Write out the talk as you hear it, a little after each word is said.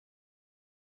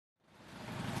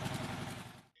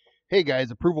Hey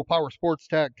guys,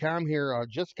 ApprovalPowerSports.com here.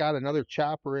 Just got another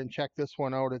chopper in. Check this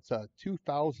one out. It's a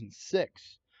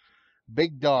 2006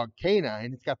 Big Dog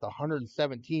K9. It's got the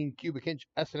 117 cubic inch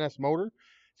S&S motor.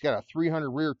 It's got a 300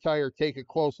 rear tire. Take a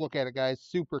close look at it, guys.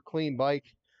 Super clean bike.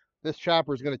 This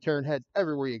chopper is going to turn heads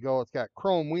everywhere you go. It's got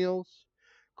chrome wheels,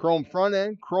 chrome front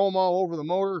end, chrome all over the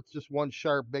motor. It's just one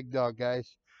sharp Big Dog,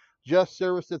 guys. Just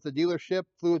serviced at the dealership,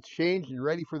 fluids changed and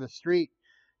ready for the street.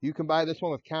 You can buy this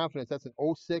one with confidence. That's an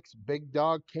 '06 Big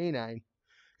Dog K9.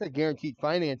 Got guaranteed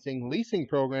financing, leasing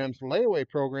programs, layaway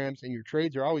programs, and your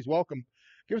trades are always welcome.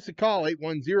 Give us a call,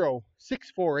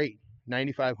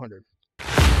 810-648-9500.